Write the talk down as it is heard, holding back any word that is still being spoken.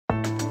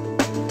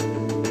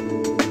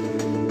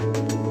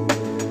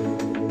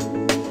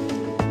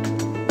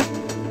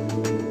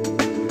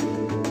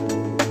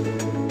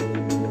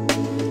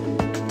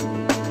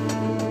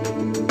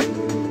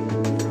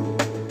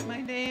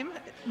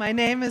My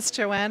name is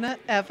Joanna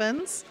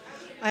Evans.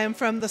 I am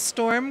from the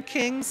Storm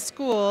King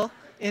School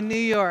in New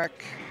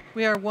York.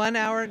 We are 1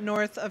 hour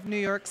north of New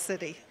York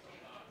City.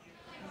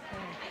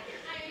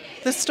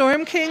 The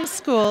Storm King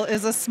School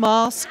is a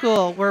small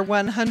school. We're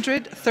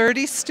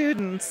 130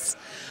 students.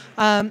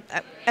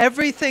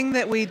 Everything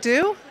that we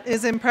do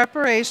is in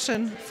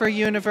preparation for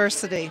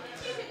university.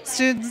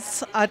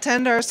 Students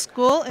attend our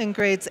school in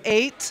grades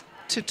 8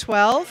 to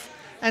 12,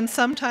 and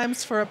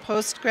sometimes for a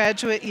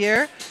postgraduate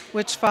year,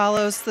 which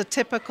follows the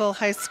typical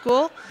high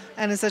school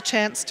and is a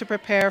chance to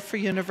prepare for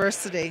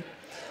university.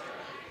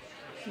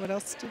 What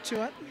else did you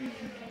want?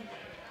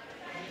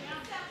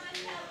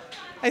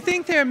 I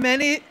think there are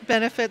many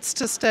benefits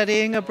to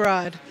studying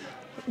abroad.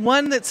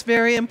 One that's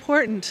very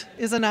important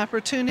is an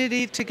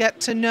opportunity to get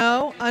to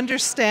know,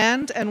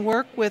 understand, and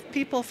work with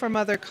people from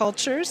other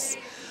cultures.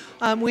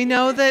 We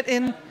know that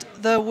in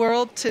the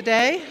world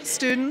today,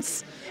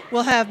 students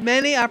will have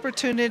many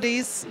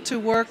opportunities to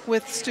work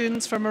with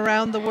students from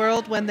around the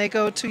world when they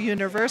go to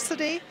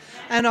university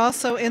and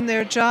also in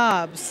their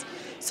jobs.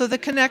 So the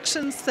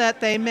connections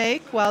that they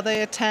make while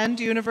they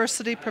attend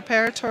university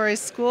preparatory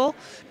school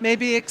may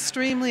be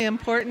extremely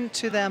important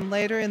to them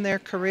later in their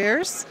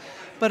careers,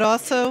 but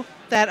also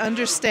that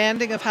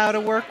understanding of how to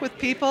work with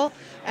people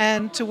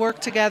and to work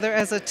together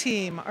as a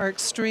team are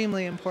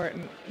extremely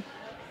important.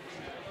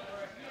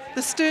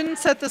 The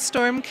students at the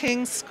Storm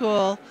King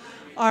School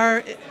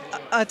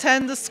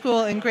attend the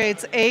school in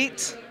grades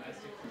 8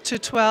 to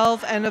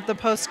 12 and of the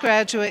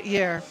postgraduate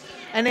year.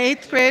 An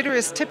 8th grader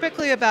is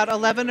typically about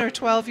 11 or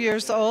 12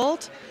 years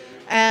old,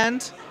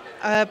 and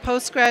a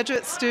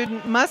postgraduate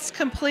student must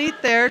complete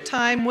their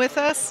time with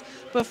us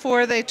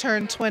before they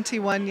turn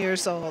 21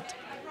 years old.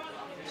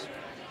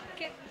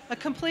 A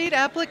complete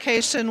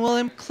application will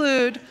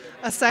include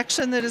a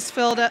section that is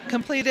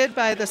completed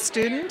by the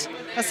student,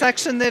 a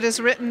section that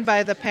is written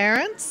by the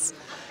parents,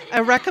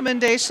 a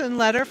recommendation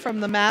letter from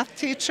the math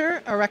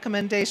teacher, a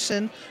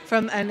recommendation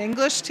from an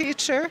English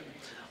teacher,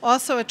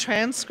 also a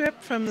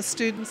transcript from the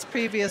student's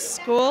previous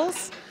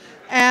schools,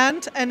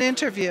 and an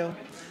interview.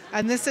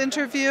 And this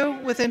interview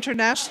with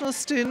international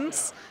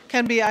students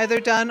can be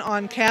either done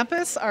on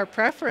campus, our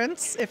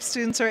preference, if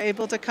students are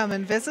able to come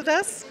and visit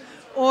us,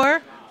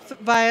 or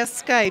via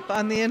Skype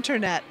on the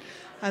internet.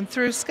 And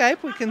through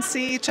Skype, we can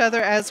see each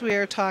other as we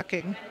are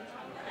talking.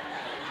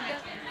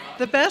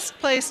 The best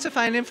place to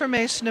find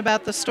information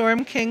about the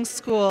Storm King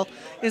School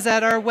is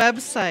at our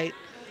website.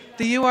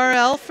 The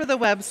URL for the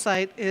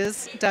website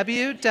is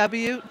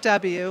www.sks.org.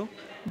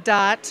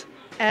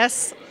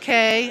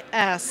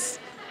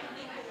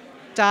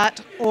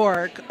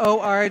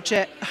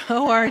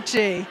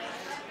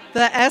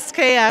 The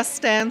SKS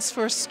stands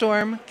for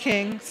Storm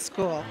King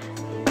School.